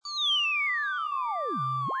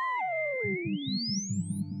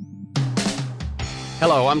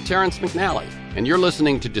Hello, I'm Terrence McNally, and you're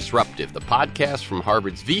listening to Disruptive, the podcast from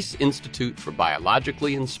Harvard's Wyss Institute for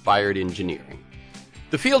Biologically Inspired Engineering.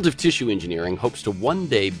 The field of tissue engineering hopes to one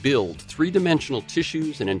day build three-dimensional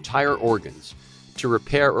tissues and entire organs to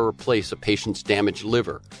repair or replace a patient's damaged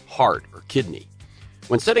liver, heart, or kidney.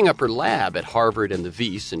 When setting up her lab at Harvard and the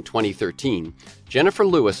Wyss in 2013, Jennifer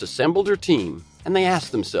Lewis assembled her team, and they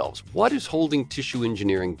asked themselves, what is holding tissue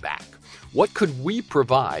engineering back? What could we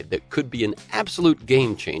provide that could be an absolute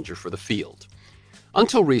game changer for the field?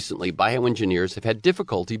 Until recently, bioengineers have had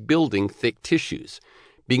difficulty building thick tissues.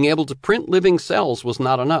 Being able to print living cells was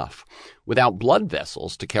not enough. Without blood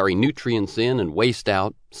vessels to carry nutrients in and waste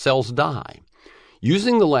out, cells die.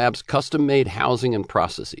 Using the lab's custom-made housing and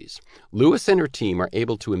processes, Lewis and her team are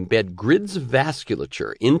able to embed grids of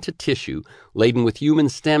vasculature into tissue laden with human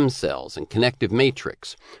stem cells and connective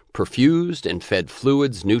matrix. Perfused and fed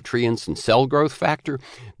fluids, nutrients, and cell growth factor,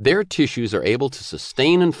 their tissues are able to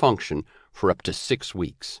sustain and function for up to 6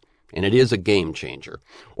 weeks. And it is a game changer.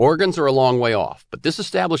 Organs are a long way off, but this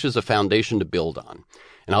establishes a foundation to build on.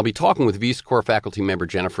 And I'll be talking with Wyss core faculty member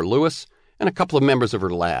Jennifer Lewis and a couple of members of her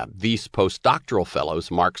lab, Wyss postdoctoral fellows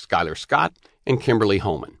Mark Schuyler Scott and Kimberly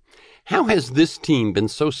Homan. How has this team been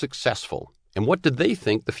so successful, and what do they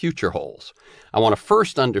think the future holds? I want to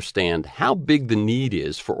first understand how big the need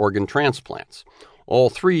is for organ transplants. All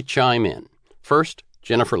three chime in. First,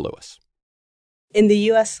 Jennifer Lewis. In the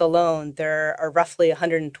U.S. alone, there are roughly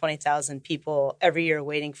 120,000 people every year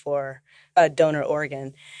waiting for a donor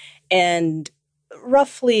organ, and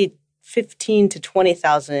roughly 15 to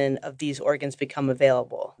 20,000 of these organs become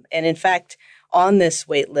available. And in fact, on this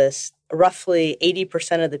wait list, roughly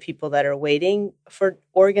 80% of the people that are waiting for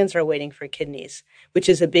organs are waiting for kidneys, which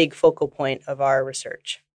is a big focal point of our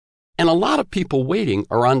research. And a lot of people waiting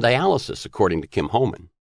are on dialysis, according to Kim Homan.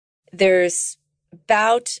 There's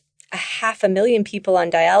about 500,000 people on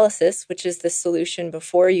dialysis, which is the solution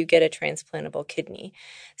before you get a transplantable kidney.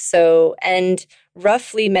 So, and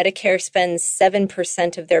roughly Medicare spends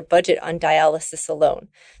 7% of their budget on dialysis alone.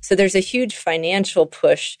 So there's a huge financial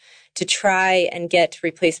push to try and get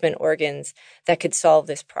replacement organs that could solve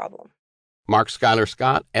this problem. Mark Schuyler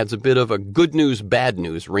Scott adds a bit of a good news, bad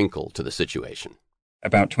news wrinkle to the situation.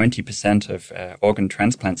 About 20% of organ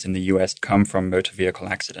transplants in the U.S. come from motor vehicle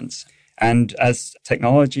accidents. And as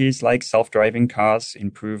technologies like self-driving cars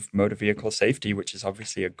improve motor vehicle safety, which is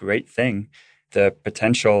obviously a great thing, the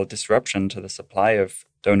potential disruption to the supply of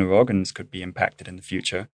donor organs could be impacted in the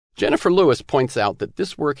future. Jennifer Lewis points out that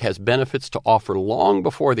this work has benefits to offer long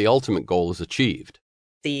before the ultimate goal is achieved.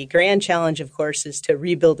 The grand challenge, of course, is to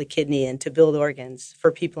rebuild a kidney and to build organs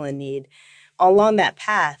for people in need. Along that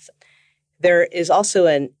path, there is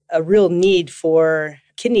also a real need for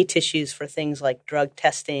kidney tissues for things like drug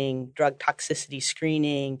testing, drug toxicity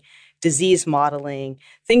screening, disease modeling,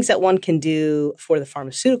 things that one can do for the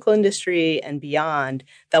pharmaceutical industry and beyond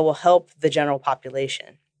that will help the general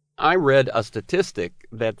population. I read a statistic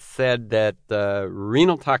that said that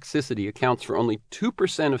renal toxicity accounts for only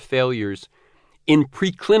 2% of failures in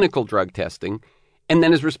preclinical drug testing and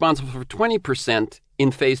then is responsible for 20%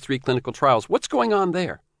 in phase 3 clinical trials. What's going on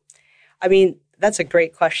there? I mean, that's a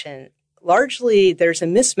great question. Largely, there's a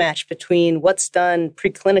mismatch between what's done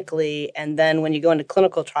preclinically and then when you go into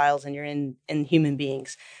clinical trials and you're in human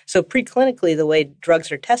beings. So preclinically, the way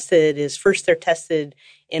drugs are tested is first they're tested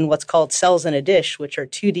in what's called cells in a dish, which are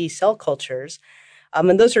 2D cell cultures.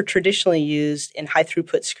 And those are traditionally used in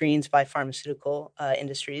high-throughput screens by pharmaceutical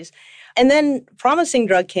industries. And then promising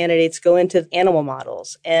drug candidates go into animal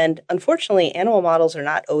models. And unfortunately, animal models are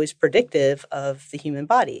not always predictive of the human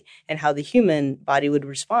body and how the human body would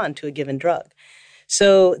respond to a given drug.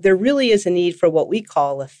 So there really is a need for what we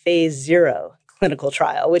call a phase 0 clinical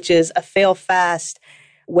trial, which is a fail-fast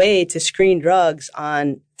way to screen drugs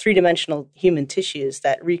on three-dimensional human tissues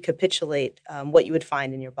that recapitulate what you would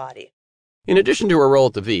find in your body. In addition to her role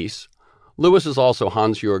at the Wyss, Lewis is also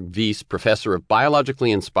Hans-Jörg Wyss Professor of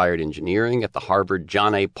Biologically Inspired Engineering at the Harvard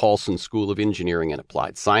John A. Paulson School of Engineering and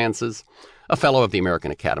Applied Sciences, a Fellow of the American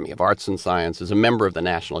Academy of Arts and Sciences, a member of the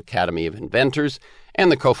National Academy of Inventors,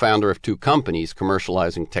 and the co-founder of 2 companies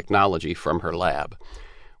commercializing technology from her lab.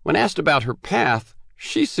 When asked about her path,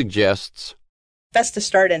 she suggests, best to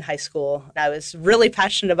start in high school. I was really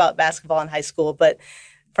passionate about basketball in high school, but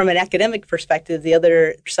from an academic perspective, the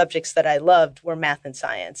other subjects that I loved were math and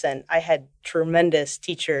science, and I had tremendous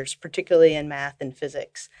teachers, particularly in math and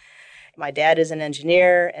physics. My dad is an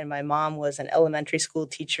engineer, and my mom was an elementary school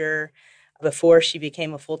teacher. before she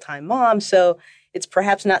became a full-time mom. So it's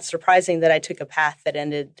perhaps not surprising that I took a path that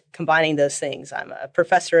ended combining those things. I'm a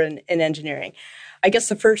professor in engineering. I guess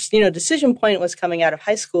the first, decision point was coming out of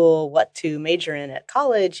high school, what to major in at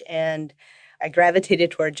college. And I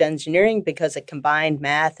gravitated towards engineering because it combined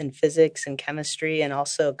math and physics and chemistry and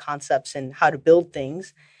also concepts in how to build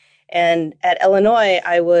things. And at Illinois,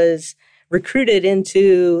 I was recruited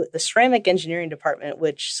into the ceramic engineering department,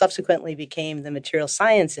 which subsequently became the material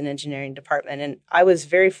science and engineering department. And I was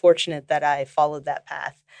very fortunate that I followed that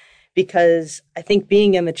path because I think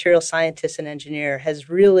being a material scientist and engineer has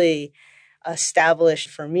really established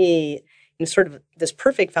for me sort of this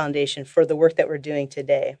perfect foundation for the work that we're doing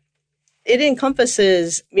today. It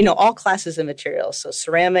encompasses, all classes of materials. So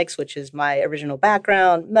ceramics, which is my original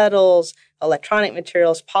background, metals, electronic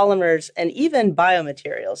materials, polymers, and even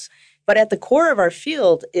biomaterials. But at the core of our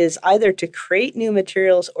field is either to create new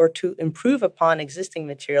materials or to improve upon existing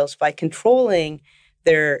materials by controlling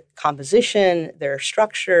their composition, their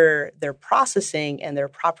structure, their processing, and their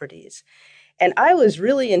properties. And I was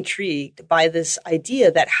really intrigued by this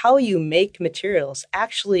idea that how you make materials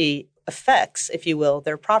actually affects, if you will,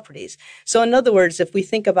 their properties. So in other words, if we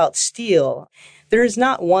think about steel, there is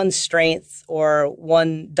not one strength or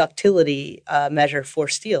one ductility measure for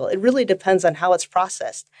steel. It really depends on how it's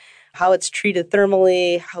processed, how it's treated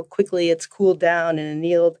thermally, how quickly it's cooled down and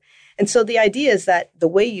annealed. And so the idea is that the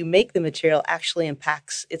way you make the material actually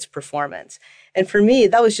impacts its performance. And for me,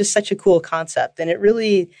 that was just such a cool concept. And it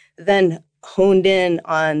really then honed in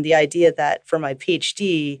on the idea that for my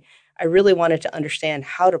PhD, I really wanted to understand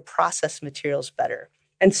how to process materials better.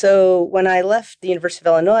 And so when I left the University of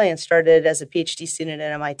Illinois and started as a PhD student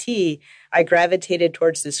at MIT, I gravitated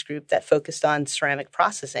towards this group that focused on ceramic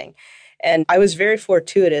processing. And I was very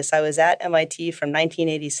fortuitous. I was at MIT from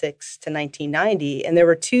 1986 to 1990, and there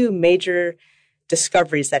were two major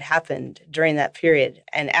discoveries that happened during that period.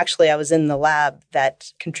 And actually, I was in the lab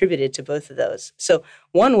that contributed to both of those. So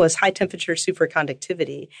one was high temperature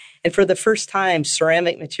superconductivity. And for the first time,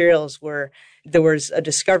 ceramic materials there was a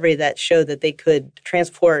discovery that showed that they could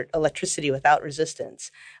transport electricity without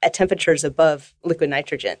resistance at temperatures above liquid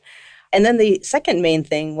nitrogen. And then the second main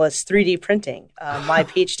thing was 3D printing. My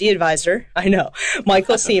PhD advisor,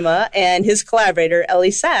 Michael Sima, and his collaborator,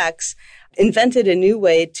 Ellie Sachs, invented a new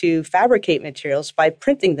way to fabricate materials by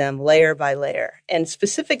printing them layer by layer. And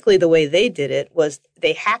specifically the way they did it was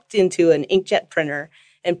they hacked into an inkjet printer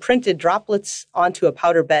and printed droplets onto a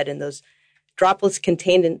powder bed, and those droplets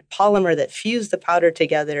contained a polymer that fused the powder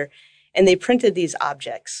together, and they printed these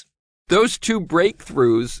objects. Those two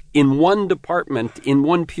breakthroughs in one department in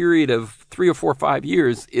one period of 3 or 4 or 5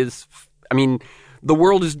 years the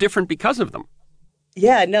world is different because of them.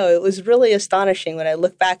 Yeah, no, it was really astonishing when I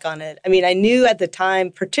look back on it. I knew at the time,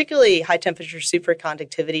 particularly high temperature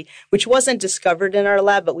superconductivity, which wasn't discovered in our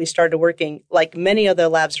lab, but we started working, like many other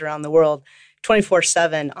labs around the world,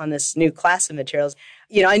 24/7 on this new class of materials.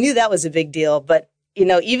 I knew that was a big deal, but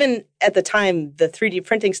even at the time, the 3D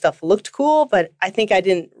printing stuff looked cool, but I think I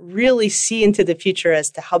didn't really see into the future as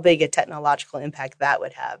to how big a technological impact that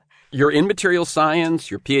would have. You're in material science,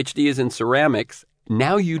 your PhD is in ceramics.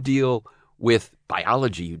 Now you deal with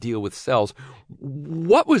biology, you deal with cells.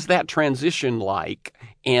 What was that transition like,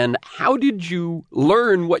 and how did you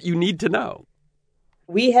learn what you need to know?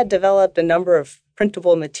 We had developed a number of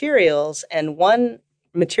printable materials, and one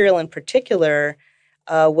material in particular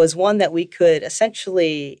was one that we could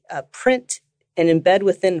essentially print and embed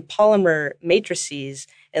within polymer matrices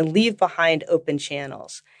and leave behind open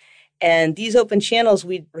channels. And these open channels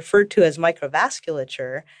we referred to as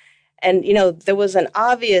microvasculature. And, there was an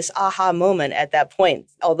obvious aha moment at that point.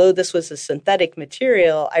 Although this was a synthetic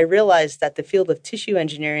material, I realized that the field of tissue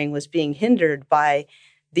engineering was being hindered by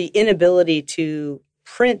the inability to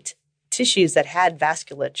print tissues that had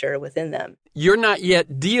vasculature within them. You're not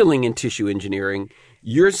yet dealing in tissue engineering.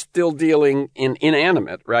 You're still dealing in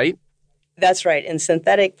inanimate, right? That's right, in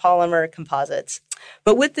synthetic polymer composites.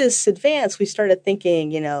 But with this advance, we started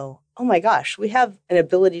thinking, oh my gosh, we have an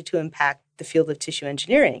ability to impact the field of tissue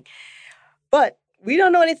engineering. But we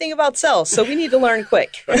don't know anything about cells, so we need to learn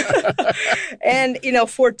quick. And,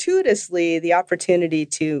 fortuitously, the opportunity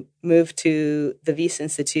to move to the Wyss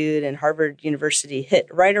Institute and Harvard University hit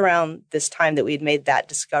right around this time that we'd made that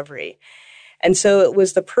discovery. And so it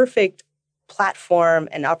was the perfect platform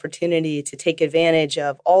and opportunity to take advantage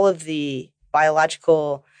of all of the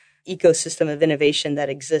biological ecosystem of innovation that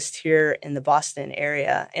exists here in the Boston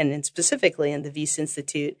area, and specifically in the Wyss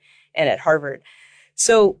Institute and at Harvard.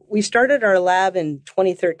 So we started our lab in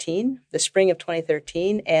 2013, the spring of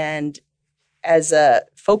 2013, and as a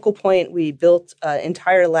focal point, we built an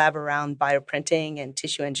entire lab around bioprinting and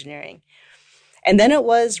tissue engineering. And then it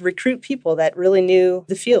was recruit people that really knew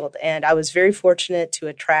the field. And I was very fortunate to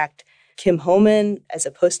attract Kim Homan as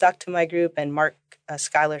a postdoc to my group and Mark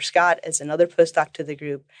Schuyler Scott as another postdoc to the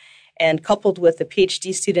group. And coupled with a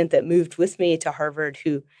PhD student that moved with me to Harvard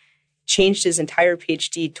who changed his entire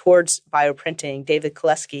PhD towards bioprinting, David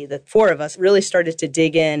Koleski, the four of us really started to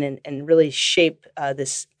dig in and really shape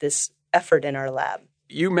this effort in our lab.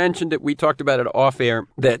 You mentioned it, we talked about it off air,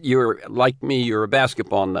 that you're, like me, you're a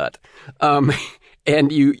basketball nut.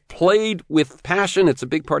 And you played with passion. It's a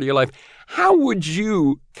big part of your life. How would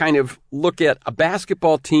you kind of look at a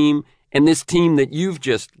basketball team and this team that you've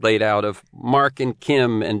just laid out of Mark and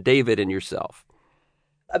Kim and David and yourself?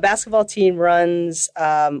 A basketball team runs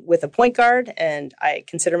with a point guard, and I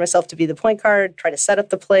consider myself to be the point guard, try to set up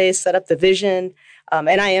the play, set up the vision.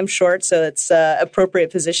 And I am short, so it's an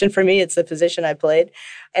appropriate position for me. It's the position I played.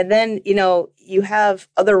 And then, you have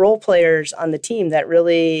other role players on the team that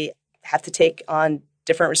really have to take on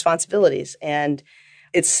different responsibilities. And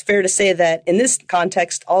it's fair to say that in this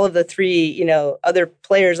context, all of the three, other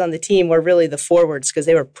players on the team were really the forwards because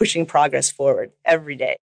they were pushing progress forward every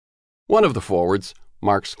day. One of the forwards,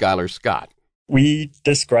 Mark Schuyler Scott. We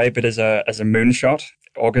describe it as a moonshot.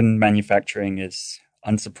 Organ manufacturing is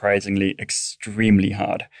unsurprisingly extremely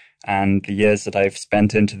hard. And the years that I've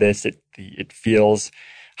spent into this, it feels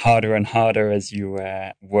harder and harder as you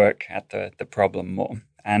work at the problem more.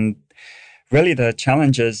 And really the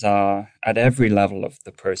challenges are at every level of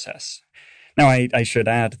the process. Now, I should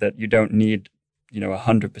add that you don't need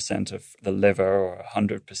 100% of the liver or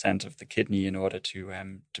 100% of the kidney in order to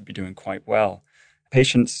be doing quite well.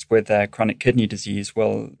 Patients with chronic kidney disease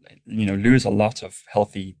will, lose a lot of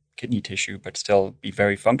healthy kidney tissue, but still be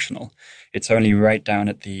very functional. It's only right down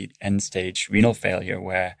at the end stage renal failure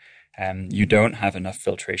where you don't have enough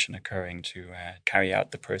filtration occurring to carry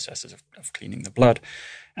out the processes of cleaning the blood.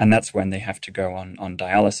 And that's when they have to go on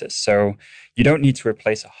dialysis. So you don't need to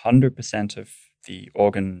replace 100% of the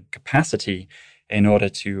organ capacity in order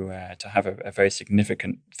to have a very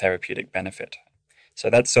significant therapeutic benefit. So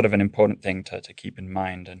that's sort of an important thing to keep in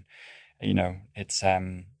mind. And, it's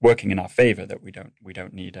working in our favor that we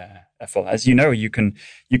don't need a full. As you know, you can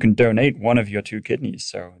donate one of your two kidneys.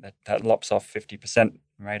 So that lops off 50%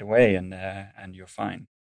 right away and you're fine.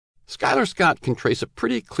 Schuyler Scott can trace a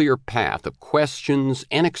pretty clear path of questions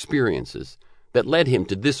and experiences that led him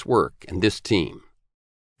to this work and this team.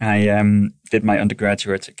 I did my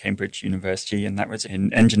undergraduate at Cambridge University, and that was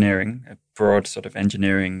in engineering, a broad sort of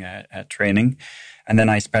engineering training. And then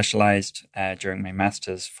I specialized during my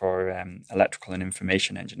master's for electrical and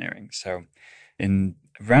information engineering. So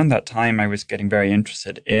around that time, I was getting very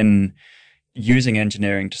interested in using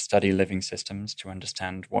engineering to study living systems, to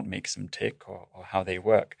understand what makes them tick or how they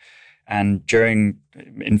work. And during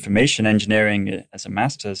information engineering as a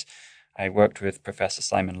master's, I worked with Professor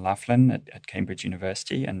Simon Laughlin at Cambridge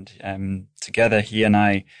University, and together he and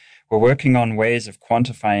I were working on ways of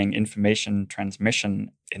quantifying information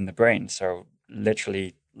transmission in the brain. So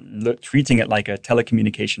literally treating it like a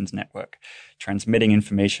telecommunications network, transmitting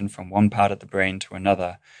information from one part of the brain to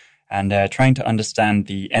another, and trying to understand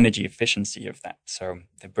the energy efficiency of that. So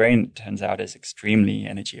the brain, it turns out, is extremely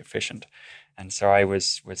energy efficient. And so I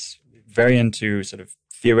was very into sort of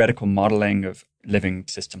theoretical modeling of living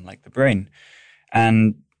system like the brain.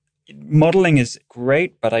 And modeling is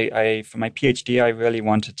great, but I for my PhD, I really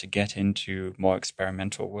wanted to get into more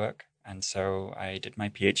experimental work. And so I did my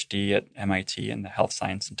PhD at MIT in the health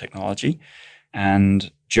science and technology.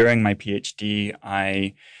 And during my PhD,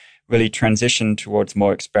 I really transitioned towards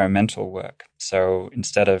more experimental work. So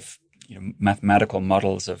instead of mathematical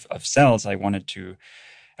models of cells, I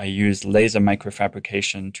used laser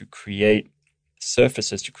microfabrication to create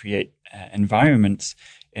surfaces, to create environments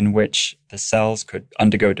in which the cells could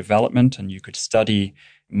undergo development, and you could study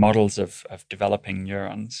models of developing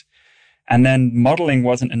neurons. And then modeling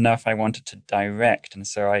wasn't enough. I wanted to direct. And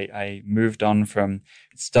so I moved on from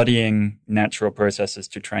studying natural processes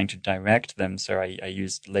to trying to direct them. So I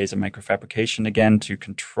used laser microfabrication again to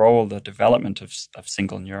control the development of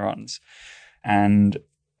single neurons. And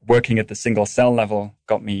working at the single cell level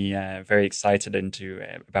got me very excited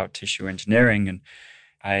about tissue engineering. And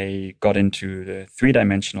I got into the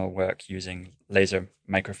three-dimensional work using laser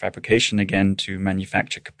microfabrication again to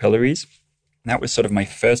manufacture capillaries. That was sort of my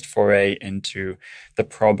first foray into the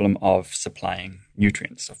problem of supplying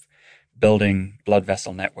nutrients, of building blood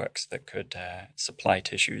vessel networks that could supply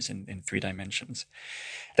tissues in 3 dimensions.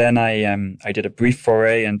 Then I did a brief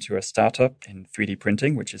foray into a startup in 3D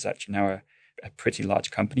printing, which is actually now a pretty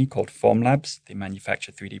large company called Formlabs. They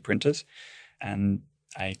manufacture 3D printers. And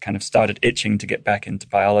I kind of started itching to get back into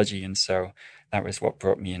biology. And so that was what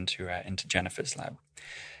brought me into Jennifer's lab.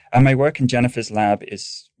 And my work in Jennifer's lab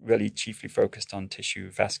is really chiefly focused on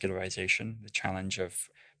tissue vascularization, the challenge of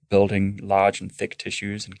building large and thick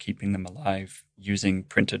tissues and keeping them alive using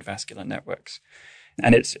printed vascular networks.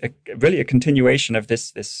 And it's really a continuation of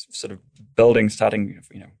this sort of building, starting,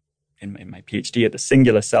 in my PhD at the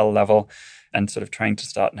singular cell level, and sort of trying to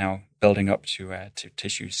start now building up to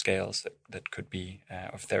tissue scales that could be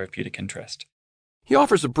of therapeutic interest. He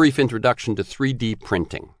offers a brief introduction to 3D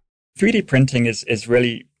printing. 3D printing is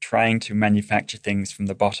really trying to manufacture things from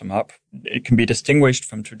the bottom up. It can be distinguished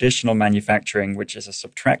from traditional manufacturing, which is a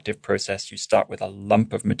subtractive process. You start with a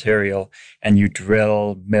lump of material and you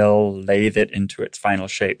drill, mill, lathe it into its final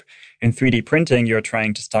shape. In 3D printing, you're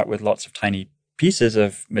trying to start with lots of tiny pieces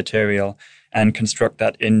of material and construct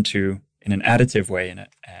that in an additive way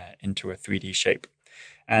into a 3D shape.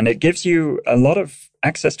 And it gives you a lot of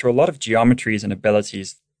access to a lot of geometries and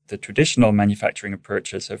abilities the traditional manufacturing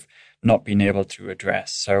approaches have not been able to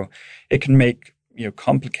address. So it can make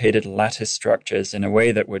complicated lattice structures in a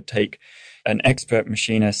way that would take an expert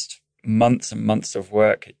machinist months and months of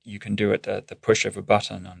work. You can do it at the push of a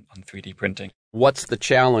button on 3D printing. What's the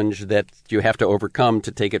challenge that you have to overcome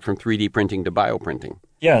to take it from 3D printing to bioprinting?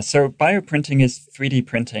 Yeah, so bioprinting is 3D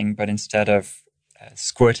printing, but instead of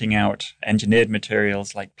squirting out engineered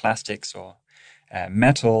materials like plastics or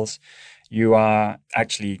metals, you are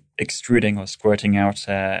actually extruding or squirting out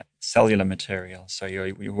cellular material. So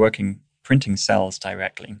you're printing cells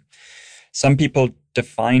directly. Some people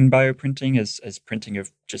define bioprinting as printing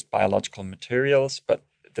of just biological materials, but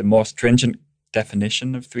the more stringent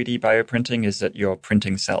definition of 3D bioprinting is that you're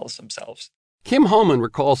printing cells themselves. Kim Homan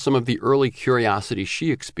recalls some of the early curiosity she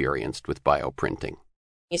experienced with bioprinting.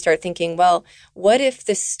 You start thinking, well, what if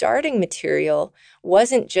the starting material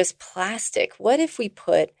wasn't just plastic? What if we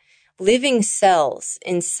put living cells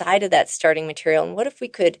inside of that starting material? And what if we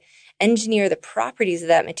could engineer the properties of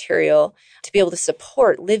that material to be able to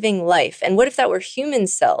support living life? And what if that were human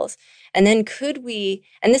cells? And then could we,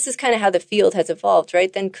 and this is kind of how the field has evolved,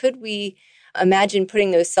 right? Then could we imagine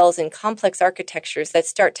putting those cells in complex architectures that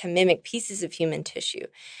start to mimic pieces of human tissue?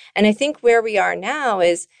 And I think where we are now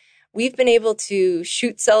is we've been able to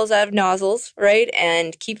shoot cells out of nozzles, right?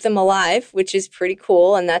 And keep them alive, which is pretty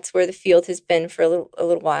cool. And that's where the field has been for a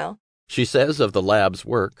little while. She says of the lab's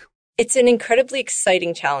work, it's an incredibly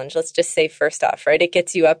exciting challenge. Let's just say first off, right? It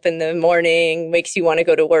gets you up in the morning, makes you want to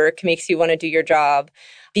go to work, makes you want to do your job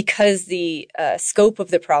because the scope of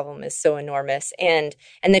the problem is so enormous. And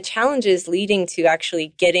the challenges leading to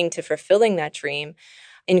actually getting to fulfilling that dream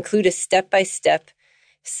include a step-by-step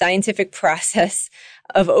scientific process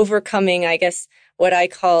of overcoming, I guess, what I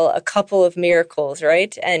call a couple of miracles,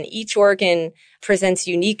 right? And each organ presents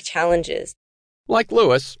unique challenges. Like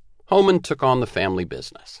Lewis, Homan took on the family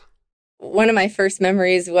business. One of my first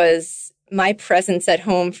memories was my presents at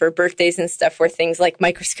home for birthdays and stuff were things like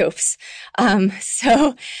microscopes.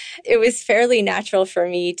 So it was fairly natural for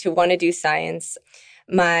me to want to do science.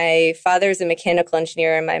 My father's a mechanical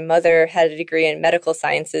engineer and my mother had a degree in medical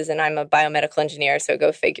sciences and I'm a biomedical engineer, so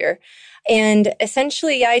go figure. And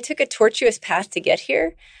essentially, I took a tortuous path to get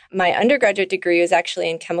here. My undergraduate degree was actually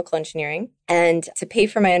in chemical engineering. And to pay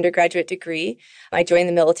for my undergraduate degree, I joined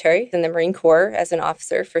the military in the Marine Corps as an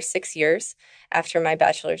officer for 6 years after my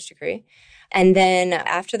bachelor's degree. And then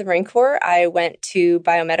after the Marine Corps, I went to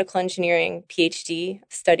biomedical engineering PhD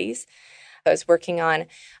studies. I was working on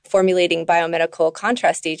formulating biomedical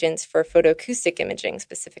contrast agents for photoacoustic imaging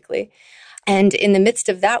specifically. And in the midst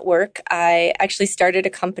of that work, I actually started a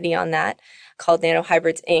company on that called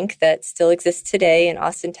Nanohybrids Inc. that still exists today in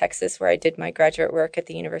Austin, Texas, where I did my graduate work at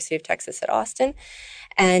the University of Texas at Austin.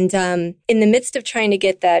 And in the midst of trying to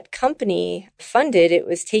get that company funded, it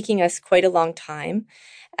was taking us quite a long time.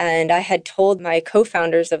 And I had told my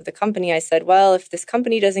co-founders of the company, I said, well, if this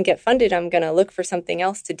company doesn't get funded, I'm going to look for something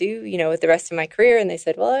else to do, with the rest of my career. And they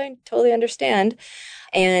said, well, I totally understand.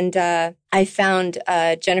 And I found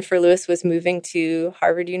Jennifer Lewis was moving to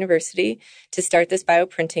Harvard University to start this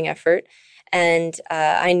bioprinting effort. And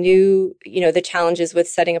I knew, the challenges with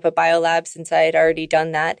setting up a biolab since I had already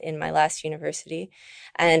done that in my last university.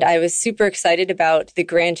 And I was super excited about the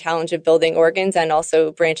grand challenge of building organs and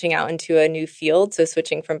also branching out into a new field. So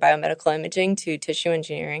switching from biomedical imaging to tissue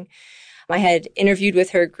engineering. I had interviewed with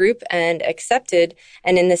her group and accepted.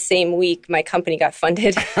 And in the same week, my company got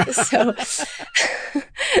funded.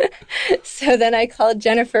 So then I called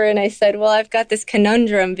Jennifer and I said, well, I've got this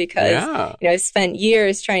conundrum because, I've spent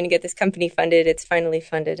years trying to get this company funded. It's finally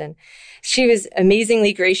funded. And she was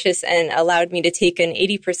amazingly gracious and allowed me to take an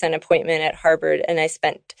 80% appointment at Harvard. And I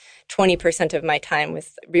spent 20% of my time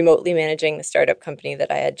with remotely managing the startup company that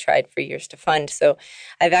I had tried for years to fund. So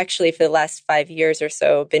I've actually, for the last 5 years or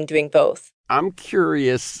so, been doing both. I'm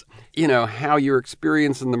curious, how your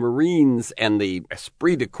experience in the Marines and the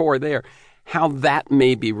esprit de corps there, how that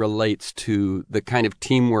maybe relates to the kind of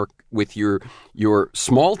teamwork with your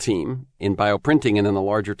small team in bioprinting and then the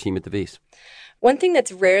larger team at the V's. One thing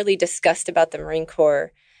that's rarely discussed about the Marine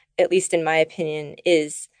Corps, at least in my opinion,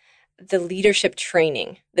 is the leadership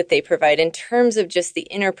training that they provide in terms of just the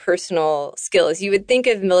interpersonal skills. You would think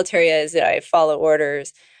of military as I follow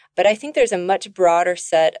orders, but I think there's a much broader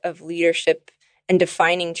set of leadership and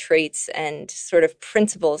defining traits and sort of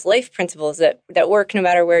principles, life principles that work no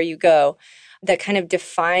matter where you go, that kind of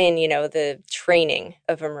define, the training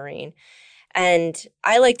of a Marine. And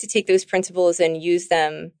I like to take those principles and use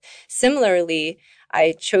them. Similarly,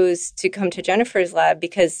 I chose to come to Jennifer's lab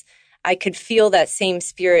because I could feel that same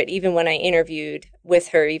spirit even when I interviewed with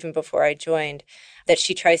her, even before I joined, that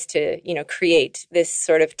she tries to, create this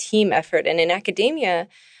sort of team effort. And in academia,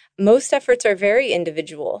 most efforts are very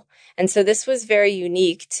individual. And so this was very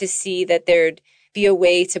unique to see that there'd be a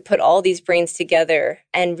way to put all these brains together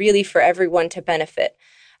and really for everyone to benefit,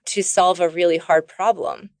 to solve a really hard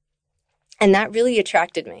problem. And that really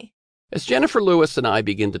attracted me. As Jennifer Lewis and I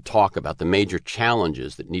begin to talk about the major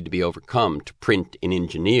challenges that need to be overcome to print and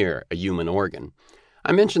engineer a human organ,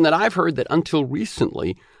 I mentioned that I've heard that until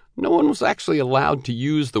recently, no one was actually allowed to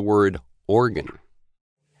use the word organ.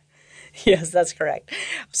 Yes, that's correct.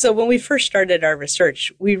 So when we first started our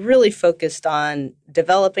research, we really focused on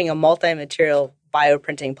developing a multi-material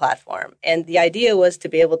bioprinting platform. And the idea was to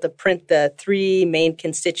be able to print the three main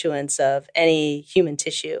constituents of any human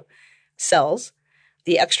tissue: cells,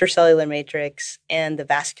 the extracellular matrix, and the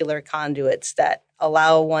vascular conduits that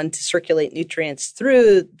allow one to circulate nutrients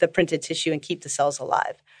through the printed tissue and keep the cells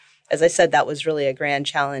alive. As I said, that was really a grand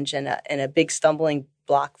challenge and a big stumbling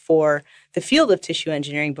block for the field of tissue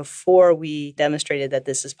engineering before we demonstrated that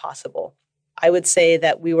this is possible. I would say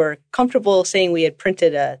that we were comfortable saying we had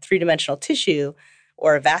printed a three-dimensional tissue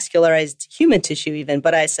or a vascularized human tissue even,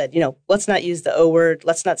 but I said, let's not use the O word,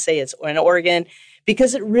 let's not say it's an organ,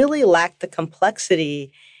 because it really lacked the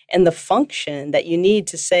complexity and the function that you need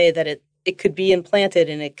to say that it could be implanted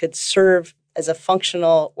and it could serve as a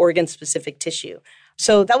functional organ-specific tissue.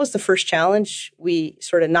 So that was the first challenge. We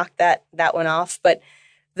sort of knocked that one off. But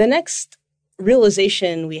the next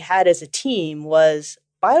realization we had as a team was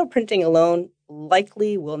bioprinting alone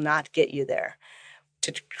likely will not get you there.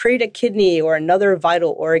 To create a kidney or another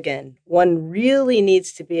vital organ, one really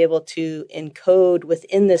needs to be able to encode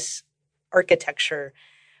within this architecture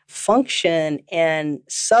function and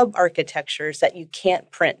sub-architectures that you can't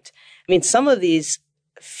print. I mean, some of these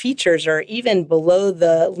features are even below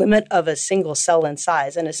the limit of a single cell in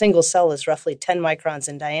size, and a single cell is roughly 10 microns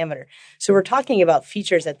in diameter. So we're talking about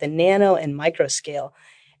features at the nano and micro scale.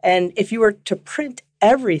 And if you were to print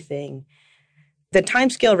everything, the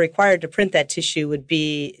time scale required to print that tissue would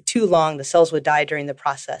be too long. The cells would die during the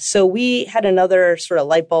process. So we had another sort of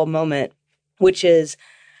light bulb moment, which is,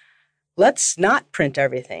 let's not print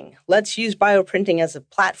everything. Let's use bioprinting as a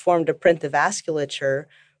platform to print the vasculature,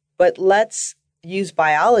 but let's use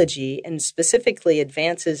biology and specifically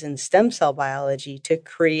advances in stem cell biology to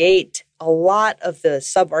create a lot of the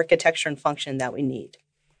sub-architecture and function that we need.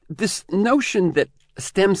 This notion that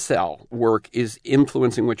stem cell work is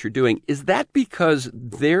influencing what you're doing, is that because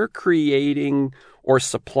they're creating or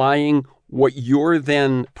supplying what you're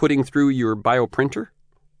then putting through your bioprinter?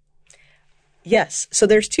 Yes. So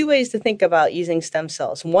there's two ways to think about using stem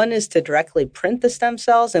cells. One is to directly print the stem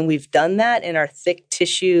cells, and we've done that in our thick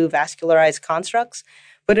tissue vascularized constructs.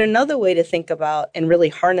 But another way to think about and really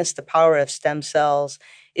harness the power of stem cells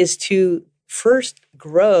is to first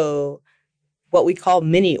grow what we call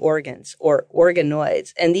mini organs or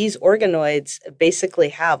organoids. And these organoids basically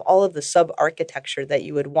have all of the sub-architecture that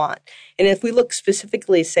you would want. And if we look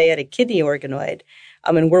specifically, say, at a kidney organoid,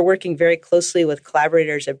 and we're working very closely with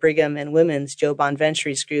collaborators at Brigham and Women's, Joe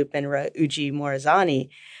Bonventri's group and Uji Morizani.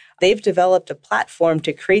 They've developed a platform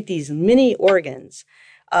to create these mini organs,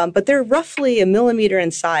 but they're roughly 1 millimeter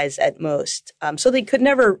in size at most. So they could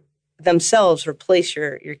never themselves replace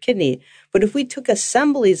your kidney. But if we took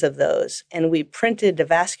assemblies of those and we printed the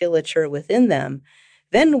vasculature within them,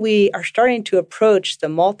 then we are starting to approach the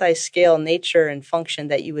multi-scale nature and function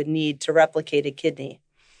that you would need to replicate a kidney.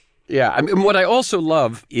 Yeah, I mean, what I also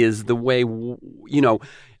love is the way,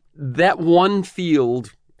 that one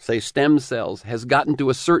field, say stem cells, has gotten to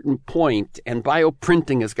a certain point, and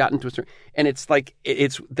bioprinting has gotten to a certain, and it's like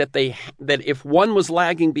it's that if one was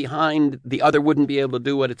lagging behind, the other wouldn't be able to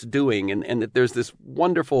do what it's doing, and that there's this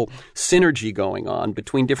wonderful synergy going on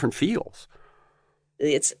between different fields.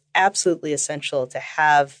 It's absolutely essential to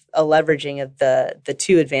have a leveraging of the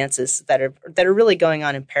two advances that are really going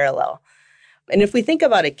on in parallel. And if we think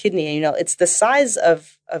about a kidney, it's the size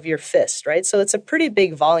of your fist, right? So it's a pretty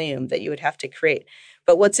big volume that you would have to create.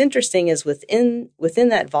 But what's interesting is within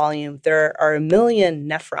that volume, there are 1 million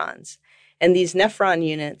nephrons. And these nephron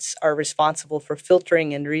units are responsible for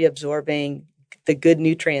filtering and reabsorbing the good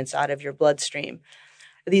nutrients out of your bloodstream.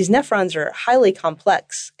 These nephrons are highly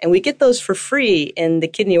complex, and we get those for free in the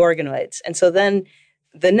kidney organoids. And so then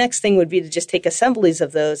the next thing would be to just take assemblies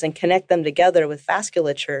of those and connect them together with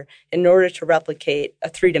vasculature in order to replicate a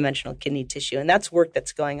three-dimensional kidney tissue. And that's work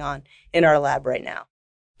that's going on in our lab right now.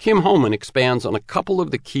 Kim Homan expands on a couple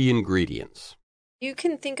of the key ingredients. You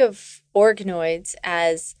can think of organoids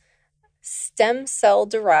as stem cell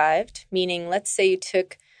derived, meaning let's say you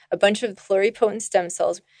took a bunch of pluripotent stem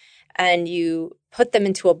cells and you put them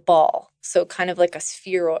into a ball, so kind of like a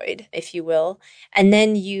spheroid, if you will, and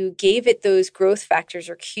then you gave it those growth factors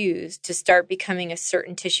or cues to start becoming a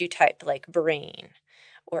certain tissue type like brain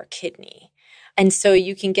or kidney. And so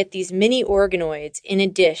you can get these mini organoids in a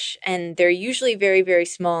dish, and they're usually very, very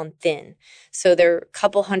small and thin. So they're a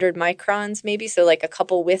couple hundred microns maybe, so like a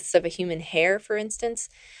couple widths of a human hair, for instance.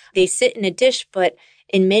 They sit in a dish, but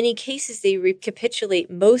in many cases, they recapitulate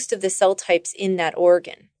most of the cell types in that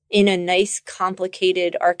organ in a nice,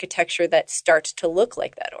 complicated architecture that starts to look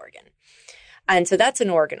like that organ. And so that's an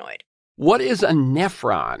organoid. What is a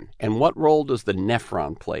nephron, and what role does the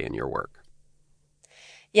nephron play in your work?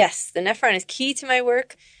 Yes, the nephron is key to my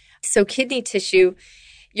work. So kidney tissue,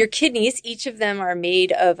 your kidneys, each of them are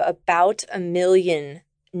made of about 1 million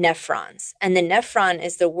nephrons. And the nephron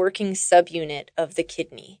is the working subunit of the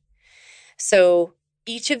kidney. So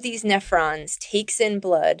each of these nephrons takes in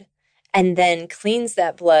blood and then cleans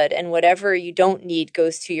that blood, and whatever you don't need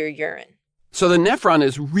goes to your urine. So the nephron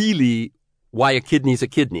is really why a kidney's a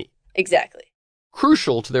kidney. Exactly.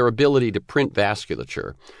 Crucial to their ability to print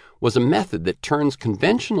vasculature was a method that turns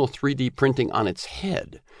conventional 3D printing on its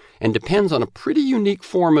head and depends on a pretty unique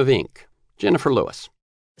form of ink. Jennifer Lewis.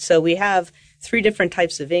 So we have 3 different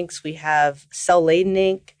types of inks. We have cell-laden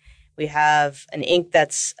ink. We have an ink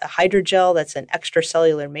that's a hydrogel, that's an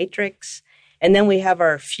extracellular matrix. And then we have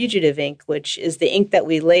our fugitive ink, which is the ink that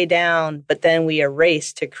we lay down, but then we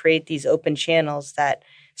erase to create these open channels that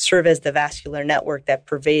serve as the vascular network that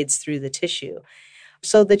pervades through the tissue.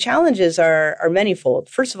 So the challenges are manifold.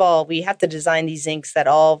 First of all, we have to design these inks that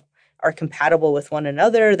all are compatible with one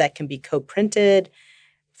another, that can be co-printed.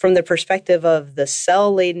 From the perspective of the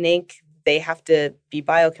cell-laden ink, they have to be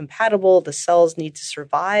biocompatible. The cells need to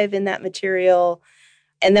survive in that material.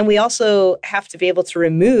 And then we also have to be able to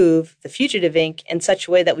remove the fugitive ink in such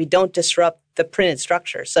a way that we don't disrupt the printed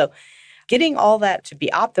structure. So getting all that to be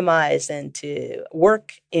optimized and to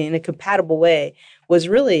work in a compatible way was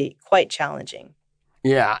really quite challenging.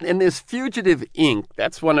 Yeah, and this fugitive ink,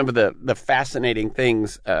 that's one of the fascinating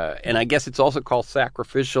things. And I guess it's also called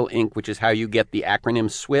sacrificial ink, which is how you get the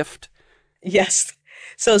acronym SWIFT. Yes.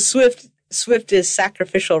 So SWIFT is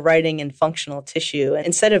sacrificial writing in functional tissue. And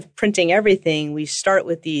instead of printing everything, we start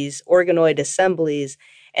with these organoid assemblies,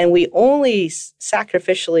 and we only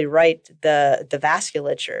sacrificially write the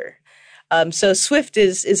vasculature. So SWIFT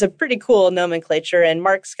is a pretty cool nomenclature, and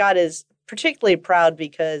Mark Scott is particularly proud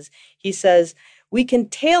because he says, we can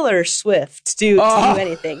tailor SWIFT to do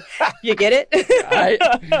anything. You get it?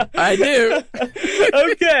 I do.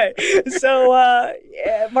 Okay. So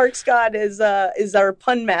Mark Scott is our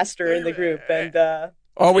pun master in the group, and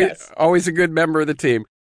always a good member of the team.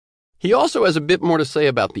 He also has a bit more to say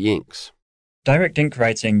about the inks. Direct ink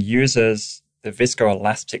writing uses the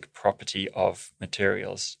viscoelastic property of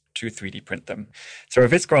materials to 3D print them. So a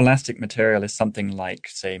viscoelastic material is something like,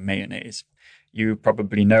 say, mayonnaise. You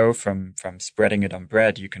probably know from spreading it on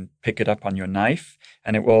bread, you can pick it up on your knife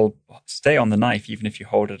and it will stay on the knife even if you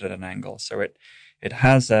hold it at an angle. So it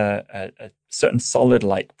has a certain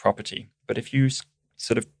solid-like property. But if you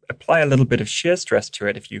sort of apply a little bit of shear stress to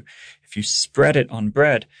it, if you spread it on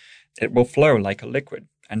bread, it will flow like a liquid.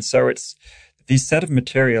 And so it's these set of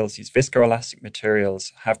materials, these viscoelastic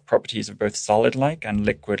materials, have properties of both solid-like and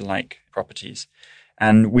liquid-like properties.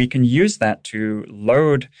 And we can use that to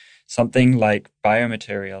load something like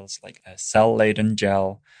biomaterials, like a cell-laden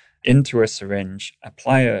gel, into a syringe,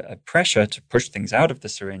 apply a pressure to push things out of the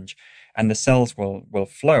syringe, and the cells will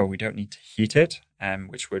flow. We don't need to heat it,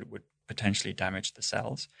 which would potentially damage the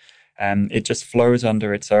cells. It just flows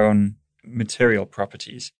under its own material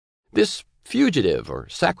properties. This fugitive or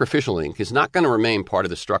sacrificial ink is not going to remain part of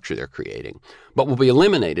the structure they're creating, but will be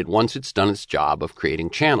eliminated once it's done its job of creating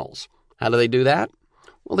channels. How do they do that?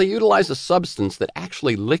 Well, they utilize a substance that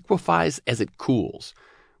actually liquefies as it cools,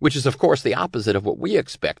 which is, of course, the opposite of what we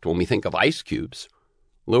expect when we think of ice cubes.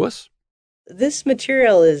 Lewis? This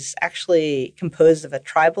material is actually composed of a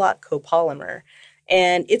triblock copolymer,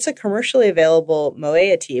 and it's a commercially available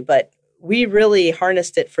moiety, but we really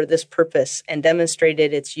harnessed it for this purpose and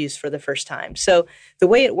demonstrated its use for the first time. So the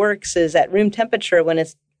way it works is at room temperature, when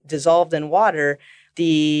it's dissolved in water,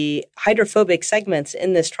 the hydrophobic segments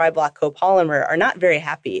in this triblock copolymer are not very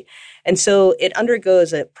happy. And so it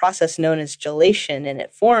undergoes a process known as gelation, and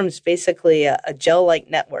it forms basically a gel-like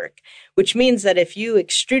network, which means that if you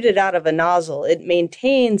extrude it out of a nozzle, it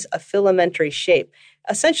maintains a filamentary shape,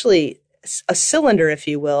 essentially a cylinder, if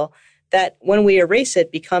you will, that when we erase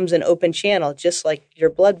it becomes an open channel, just like your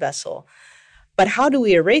blood vessel. But how do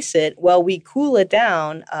we erase it? Well, we cool it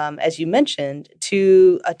down, as you mentioned,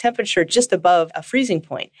 to a temperature just above a freezing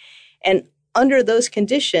point. And under those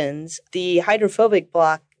conditions, the hydrophobic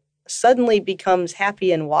block suddenly becomes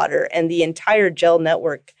happy in water, and the entire gel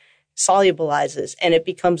network solubilizes, and it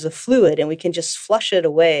becomes a fluid, and we can just flush it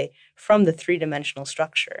away from the three-dimensional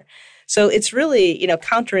structure. So it's really,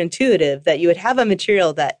 counterintuitive that you would have a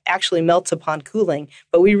material that actually melts upon cooling,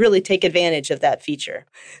 but we really take advantage of that feature.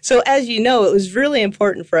 So as you know, it was really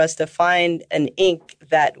important for us to find an ink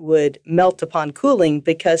that would melt upon cooling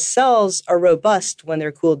because cells are robust when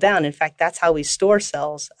they're cooled down. In fact, that's how we store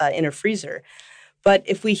cells in a freezer. But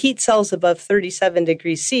if we heat cells above 37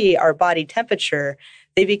 degrees C, our body temperature,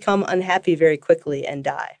 they become unhappy very quickly and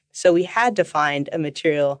die. So we had to find a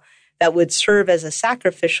material that would serve as a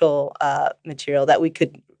sacrificial material that we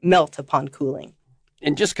could melt upon cooling.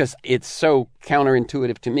 And just because it's so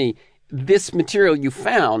counterintuitive to me, this material you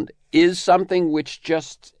found is something which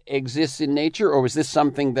just exists in nature, or was this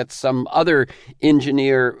something that some other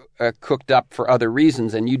engineer cooked up for other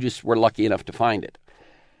reasons and you just were lucky enough to find it?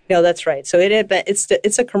 No, that's right. So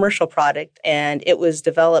it's a commercial product, and it was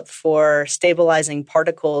developed for stabilizing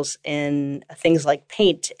particles in things like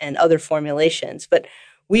paint and other formulations. But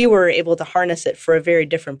we were able to harness it for a very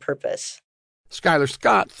different purpose. Skylar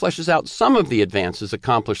Scott fleshes out some of the advances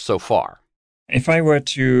accomplished so far. If I were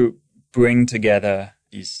to bring together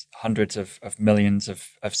these hundreds of millions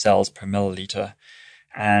of cells per milliliter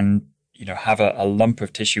and have a lump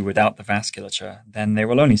of tissue without the vasculature, then they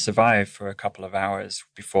will only survive for a couple of hours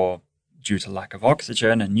before, due to lack of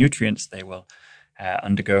oxygen and nutrients, they will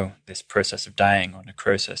undergo this process of dying or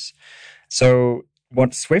necrosis. So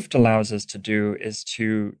what Swift allows us to do is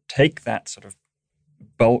to take that sort of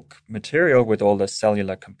bulk material with all the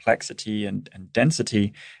cellular complexity and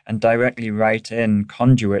density and directly write in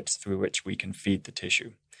conduits through which we can feed the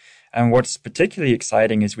tissue. And what's particularly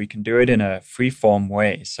exciting is we can do it in a free-form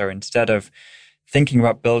way. So instead of thinking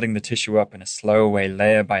about building the tissue up in a slow way,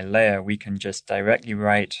 layer by layer, we can just directly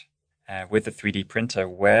write with the 3D printer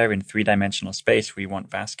where in three-dimensional space we want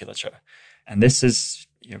vasculature. And this is,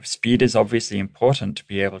 speed is obviously important to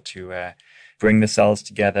be able to bring the cells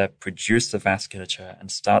together, produce the vasculature, and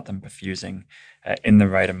start them perfusing in the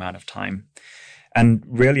right amount of time. And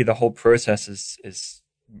really the whole process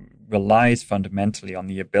relies fundamentally on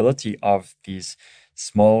the ability of these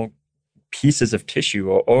small pieces of tissue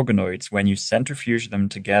or organoids, when you centrifuge them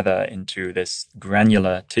together into this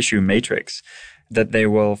granular tissue matrix, that they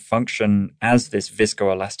will function as this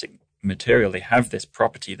viscoelastic material. They have this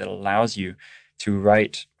property that allows you to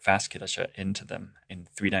write vasculature into them in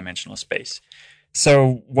three-dimensional space.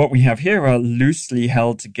 So what we have here are loosely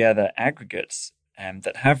held together aggregates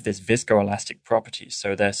that have this viscoelastic property.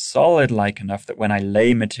 So they're solid-like enough that when I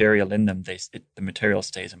lay material in them, the material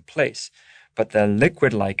stays in place. But they're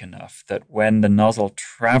liquid-like enough that when the nozzle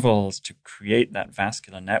travels to create that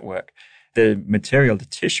vascular network, the material, the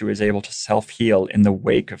tissue, is able to self-heal in the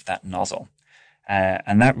wake of that nozzle.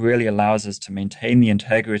 And that really allows us to maintain the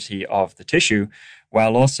integrity of the tissue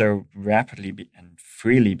while also rapidly and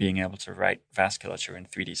freely being able to write vasculature in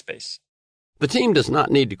 3D space. The team does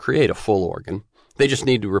not need to create a full organ. They just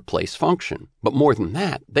need to replace function. But more than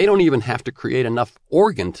that, they don't even have to create enough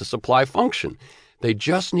organ to supply function. They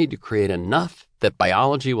just need to create enough that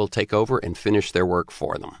biology will take over and finish their work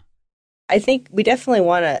for them. I think we definitely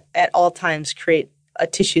want to, at all times, create a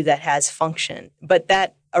tissue that has function, but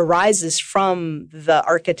that arises from the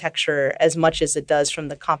architecture as much as it does from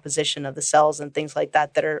the composition of the cells and things like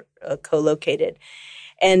that are co-located.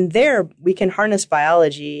 And there we can harness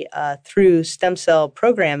biology through stem cell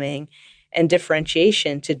programming and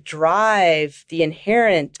differentiation to drive the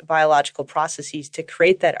inherent biological processes to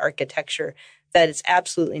create that architecture that is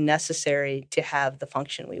absolutely necessary to have the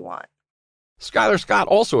function we want. Skylar Scott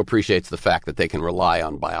also appreciates the fact that they can rely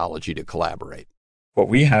on biology to collaborate. What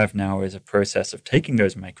we have now is a process of taking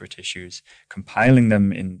those microtissues, compiling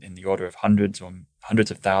them in the order of hundreds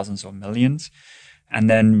of thousands or millions, and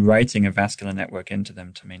then writing a vascular network into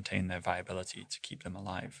them to maintain their viability, to keep them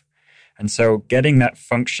alive. And so getting that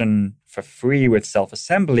function for free with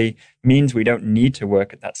self-assembly means we don't need to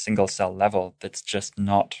work at that single cell level. That's just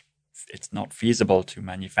not feasible to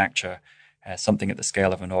manufacture something at the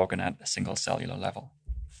scale of an organ at a single cellular level.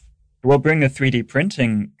 We'll bring the 3D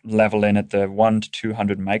printing level in at the 1 to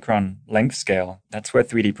 200 micron length scale. That's where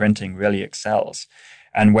 3D printing really excels.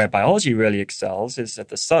 And where biology really excels is at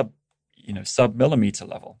the sub-millimeter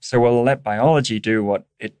level. So we'll let biology do what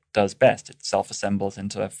it does best. It self-assembles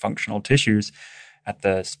into functional tissues at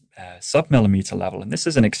the sub-millimeter level. And this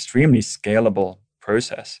is an extremely scalable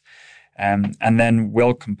process. And then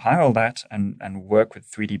we'll compile that and work with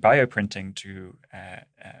 3D bioprinting to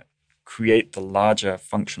create the larger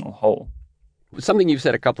functional whole. Something you've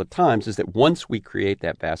said a couple of times is that once we create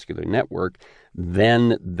that vascular network,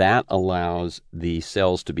 then that allows the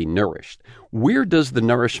cells to be nourished. Where does the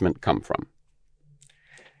nourishment come from?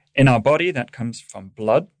 In our body, that comes from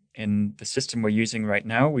blood. In the system we're using right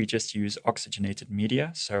now, we just use oxygenated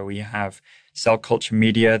media. So we have cell culture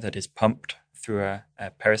media that is pumped through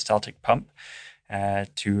a peristaltic pump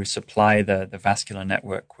to supply the vascular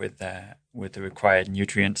network with the required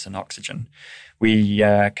nutrients and oxygen. We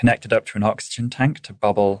connect it up to an oxygen tank to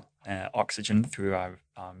bubble oxygen through our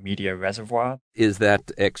media reservoir. Is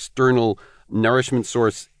that external nourishment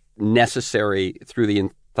source necessary through the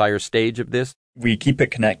entire stage of this? We keep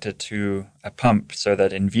it connected to a pump so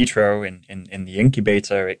that in vitro, in the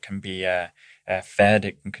incubator, it can be fed,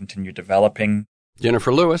 it can continue developing.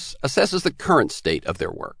 Jennifer Lewis assesses the current state of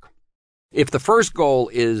their work. If the first goal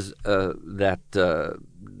is that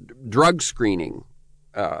drug screening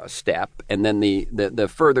step, and then the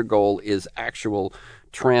further goal is actual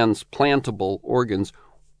transplantable organs,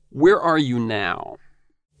 where are you now?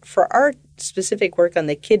 For our specific work on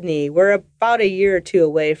the kidney, we're about a year or two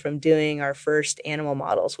away from doing our first animal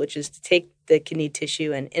models, which is to take the kidney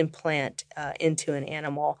tissue and implant into an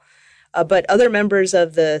animal. But other members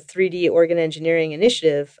of the 3D Organ Engineering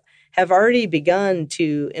Initiative have already begun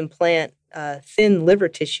to implant thin liver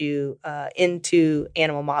tissue into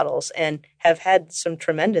animal models and have had some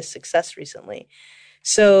tremendous success recently.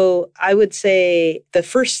 So I would say the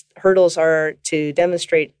first hurdles are to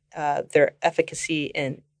demonstrate their efficacy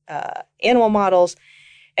in animal models,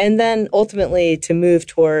 and then ultimately to move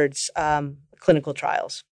towards clinical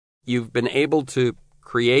trials. You've been able to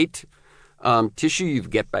create tissue. You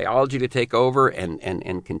get biology to take over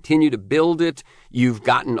and continue to build it. You've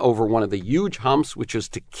gotten over one of the huge humps, which is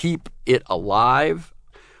to keep it alive.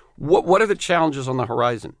 What are the challenges on the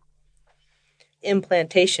horizon?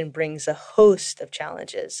 Implantation brings a host of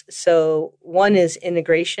challenges. So one is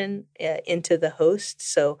integration into the host.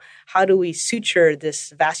 So how do we suture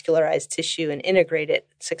this vascularized tissue and integrate it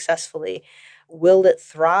successfully? Will it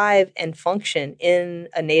thrive and function in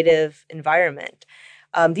a native environment?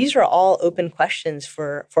 These are all open questions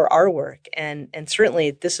for our work. And certainly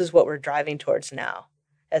this is what we're driving towards now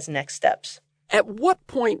as next steps. At what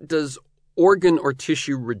point does organ or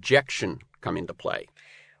tissue rejection come into play?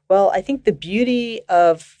 Well, I think the beauty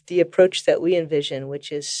of the approach that we envision,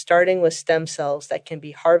 which is starting with stem cells that can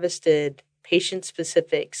be harvested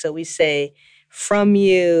patient-specific. So we say from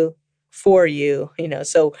you, for you,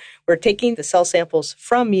 so we're taking the cell samples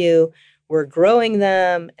from you, we're growing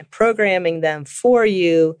them and programming them for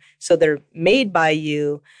you, so they're made by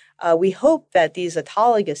you. We hope that these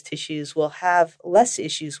autologous tissues will have less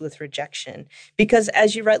issues with rejection because,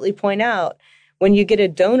 as you rightly point out, when you get a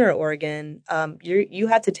donor organ, you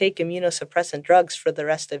have to take immunosuppressant drugs for the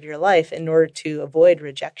rest of your life in order to avoid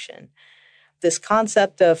rejection. This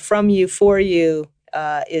concept of from you, for you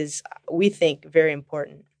is, we think, very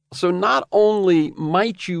important. So not only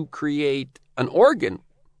might you create an organ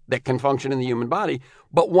that can function in the human body,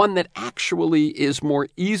 but one that actually is more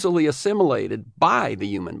easily assimilated by the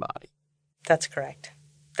human body. That's correct.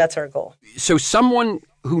 That's our goal. So someone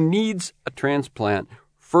who needs a transplant,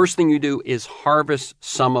 first thing you do is harvest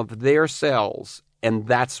some of their cells, and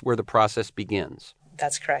that's where the process begins.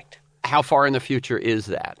 That's correct. How far in the future is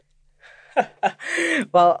that?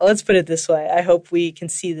 Well, let's put it this way. I hope we can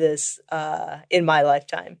see this in my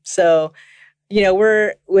lifetime. So,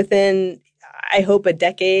 we're within, I hope, a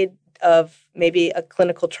decade of maybe a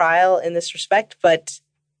clinical trial in this respect, but,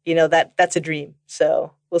 that's a dream.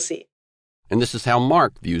 So we'll see. And this is how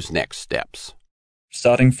Mark views next steps.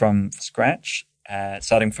 Starting from scratch,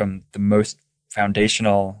 starting from the most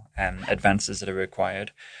foundational advances that are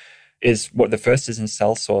required, is what the first is in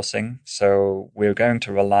cell sourcing. So we're going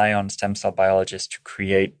to rely on stem cell biologists to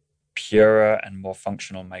create purer and more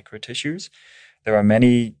functional microtissues. There are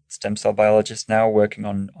many stem cell biologists now working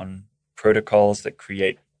on protocols that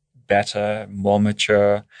create better, more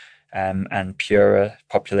mature, and purer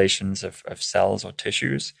populations of cells or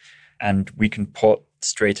tissues. And we can port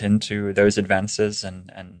straight into those advances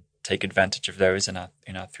and take advantage of those in our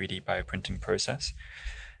 3D bioprinting process.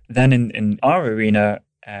 Then in our arena,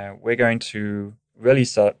 we're going to really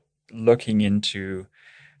start looking into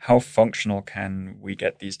how functional can we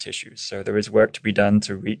get these tissues. So there is work to be done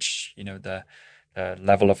to reach, the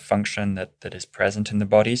level of function that is present in the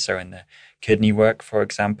body. So in the kidney work, for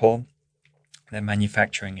example, they're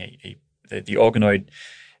manufacturing the organoid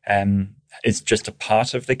is just a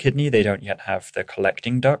part of the kidney. They don't yet have the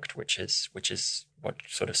collecting duct, which is what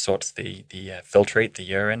sort of sorts the filtrate the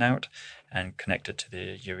urine out and connect it to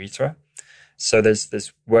the urethra. So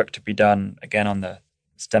there's work to be done again on the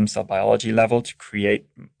stem cell biology level to create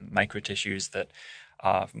microtissues that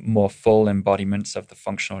are more full embodiments of the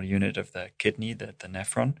functional unit of the kidney, the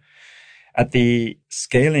nephron. At the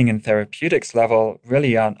scaling and therapeutics level,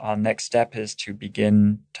 really our next step is to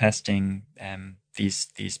begin testing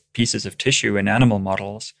these pieces of tissue in animal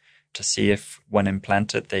models to see if, when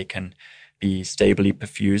implanted, they can be stably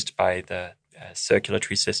perfused by the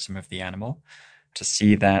circulatory system of the animal, to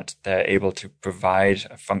see that they're able to provide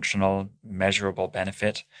a functional, measurable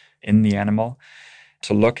benefit in the animal,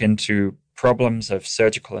 to look into problems of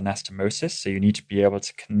surgical anastomosis. So you need to be able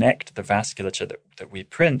to connect the vasculature that we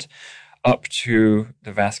print up to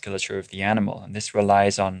the vasculature of the animal. And this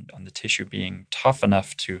relies on the tissue being tough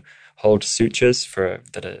enough to hold sutures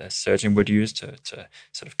that a surgeon would use to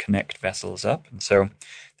sort of connect vessels up. And so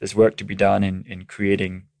there's work to be done in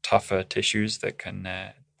creating tougher tissues that can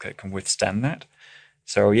withstand that.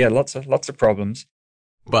 So yeah, lots of problems.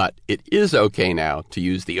 But it is okay now to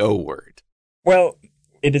use the O word. Well,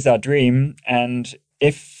 it is our dream. And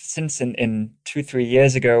since in 2-3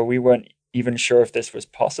 years ago, we weren't even sure if this was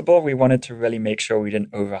possible, we wanted to really make sure we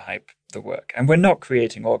didn't overhype the work. And we're not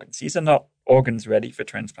creating organs. These are not organs ready for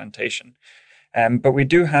transplantation. But we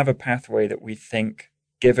do have a pathway that we think,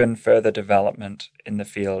 given further development in the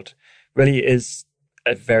field, really is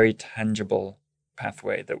a very tangible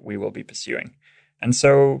pathway that we will be pursuing. And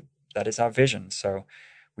so that is our vision. So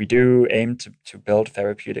we do aim to build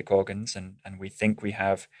therapeutic organs, and we think we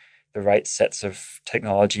have the right sets of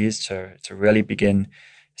technologies to really begin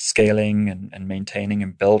scaling and maintaining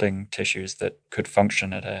and building tissues that could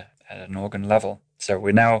function at an organ level. So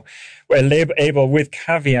we're able, with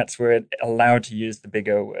caveats, we're allowed to use the big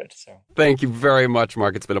O word. So thank you very much,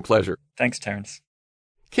 Mark. It's been a pleasure. Thanks, Terence.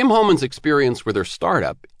 Kim Homan's experience with her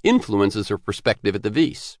startup influences her perspective at the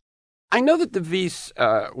VIS. I know that the VIS,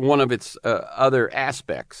 one of its other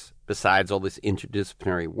aspects, besides all this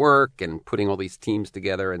interdisciplinary work and putting all these teams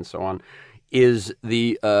together and so on, is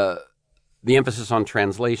the emphasis on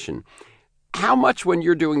translation. How much, when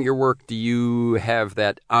you're doing your work, do you have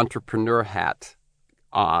that entrepreneur hat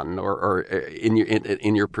on, or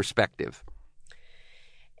in your perspective?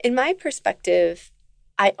 In my perspective,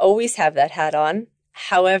 I always have that hat on.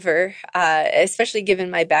 However, especially given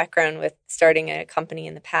my background with starting a company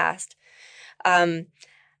in the past,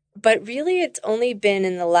 but really it's only been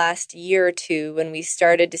in the last year or two when we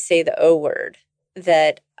started to say the O word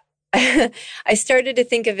that I started to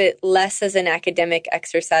think of it less as an academic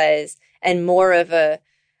exercise and more of a,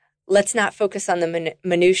 let's not focus on the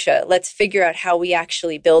minutia. Let's figure out how we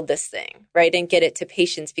actually build this thing, right? And get it to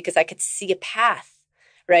patients, because I could see a path,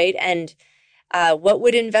 right? And what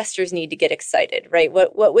would investors need to get excited, right?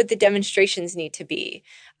 What would the demonstrations need to be?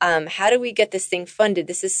 How do we get this thing funded?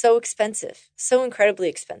 This is so expensive, so incredibly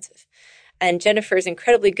expensive. And Jennifer is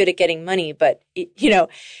incredibly good at getting money, but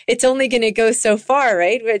it's only going to go so far,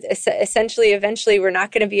 right? Essentially, eventually, we're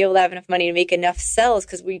not going to be able to have enough money to make enough cells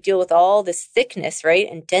because we deal with all this thickness,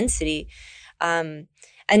 right, and density. And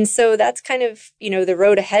so that's kind of, the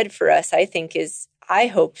road ahead for us, I think, is I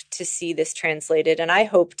hope to see this translated, and I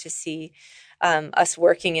hope to see us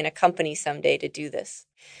working in a company someday to do this.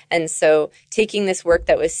 And so taking this work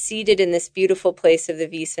that was seeded in this beautiful place of the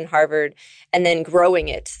VIS in Harvard and then growing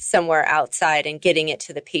it somewhere outside and getting it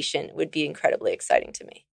to the patient would be incredibly exciting to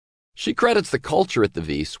me. She credits the culture at the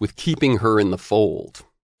VIS with keeping her in the fold.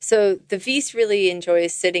 So the VIS really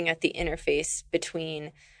enjoys sitting at the interface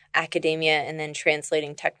between academia and then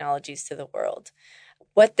translating technologies to the world.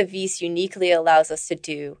 What the VIS uniquely allows us to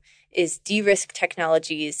do is de-risk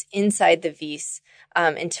technologies inside the VIS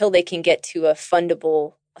until they can get to a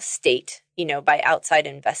fundable state, by outside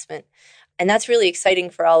investment. And that's really exciting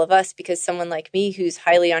for all of us because someone like me who's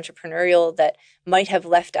highly entrepreneurial that might have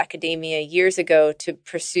left academia years ago to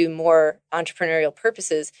pursue more entrepreneurial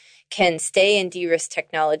purposes can stay in de-risk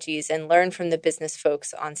technologies and learn from the business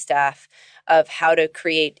folks on staff of how to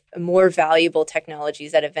create more valuable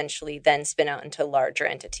technologies that eventually then spin out into larger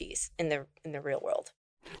entities in the real world.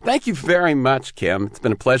 Thank you very much, Kim. It's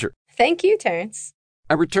been a pleasure. Thank you, Terrence.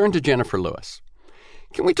 I return to Jennifer Lewis.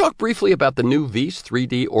 Can we talk briefly about the new VIS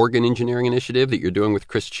 3D organ engineering initiative that you're doing with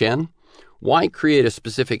Chris Chen? Why create a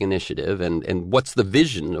specific initiative, and what's the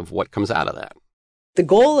vision of what comes out of that? The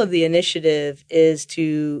goal of the initiative is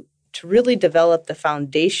to really develop the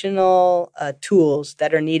foundational tools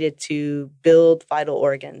that are needed to build vital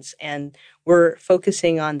organs. And we're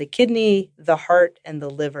focusing on the kidney, the heart, and the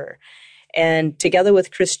liver. And together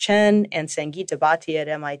with Chris Chen and Sangeeta Bhatia at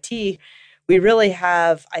MIT, we really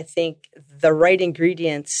have, I think, the right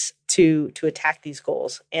ingredients to attack these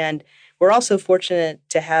goals. And we're also fortunate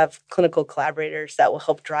to have clinical collaborators that will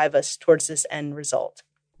help drive us towards this end result.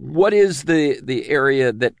 What is the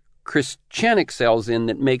area that Chris Chen excels in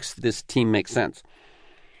that makes this team make sense?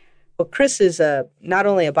 Well, Chris is not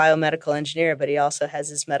only a biomedical engineer, but he also has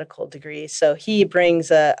his medical degree. So he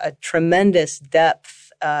brings a tremendous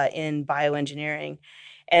depth in bioengineering.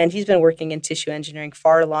 And he's been working in tissue engineering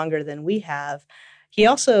far longer than we have. He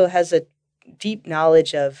also has a deep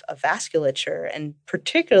knowledge of vasculature and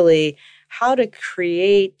particularly how to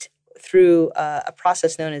create through a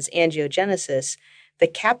process known as angiogenesis, the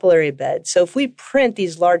capillary bed. So if we print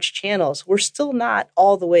these large channels, we're still not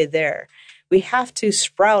all the way there. We have to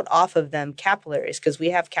sprout off of them capillaries because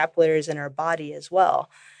we have capillaries in our body as well.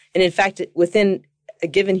 And in fact, within a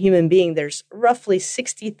given human being, there's roughly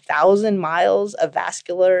 60,000 miles of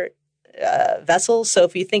vascular vessels. So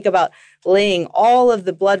if you think about laying all of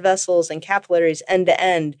the blood vessels and capillaries end to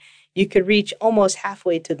end, you could reach almost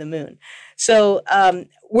halfway to the moon. So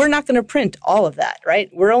we're not going to print all of that, right?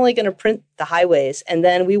 We're only going to print the highways. And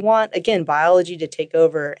then we want, again, biology to take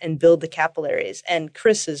over and build the capillaries. And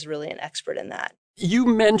Chris is really an expert in that. You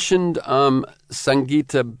mentioned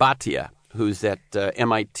Sangeeta Bhatia, who's at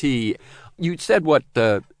MIT. You said what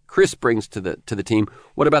Chris brings to the team.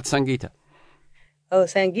 What about Sangeeta? Oh,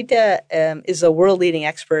 Sangeeta is a world-leading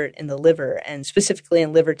expert in the liver and specifically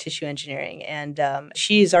in liver tissue engineering. And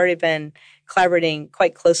she's already been collaborating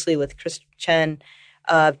quite closely with Chris Chen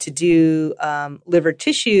to do liver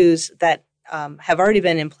tissues that have already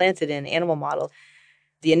been implanted in animal models.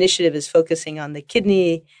 The initiative is focusing on the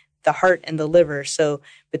kidney, the heart, and the liver. So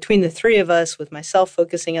between the three of us, with myself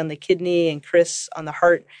focusing on the kidney and Chris on the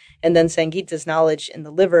heart, and then Sangeeta's knowledge in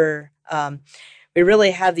the liver, we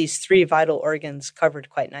really have these three vital organs covered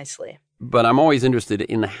quite nicely. But I'm always interested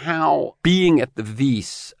in how being at the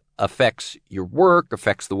VIS affects your work,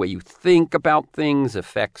 affects the way you think about things,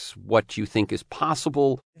 affects what you think is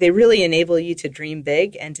possible. They really enable you to dream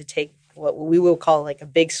big and to take what we will call like a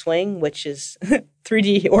big swing, which is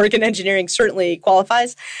 3D organ engineering certainly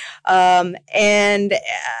qualifies. And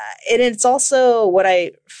it's also what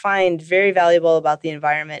I find very valuable about the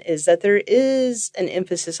environment is that there is an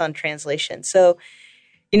emphasis on translation. So,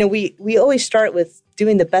 we always start with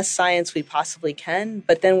doing the best science we possibly can,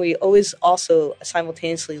 but then we always also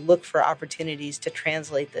simultaneously look for opportunities to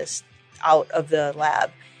translate this out of the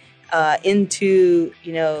lab into,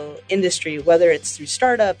 industry, whether it's through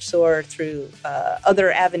startups or through other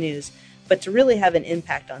avenues, but to really have an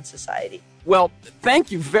impact on society. Well,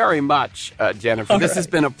 thank you very much, Jennifer. This has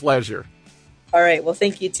been a pleasure. All right. Well,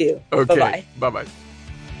 thank you too. Okay. Bye-bye. Bye-bye.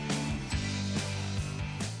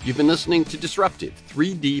 You've been listening to Disruptive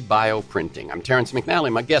 3D Bioprinting. I'm Terrence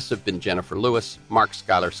McNally. My guests have been Jennifer Lewis, Mark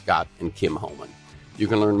Schuyler Scott, and Kim Holman. You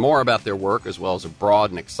can learn more about their work as well as a broad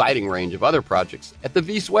and exciting range of other projects at the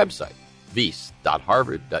VIS website,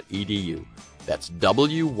 vis.harvard.edu. That's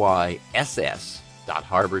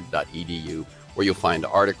wyss.harvard.edu, where you'll find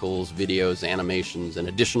articles, videos, animations, and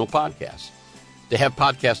additional podcasts. To have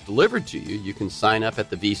podcasts delivered to you, you can sign up at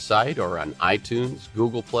the VIS site or on iTunes,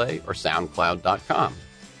 Google Play, or SoundCloud.com.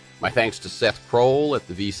 My thanks to Seth Kroll at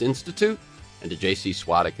the VIS Institute and to J.C.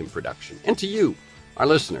 Swadek in production. And to you, our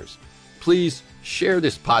listeners. Please share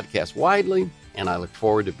this podcast widely, and I look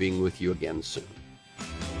forward to being with you again soon.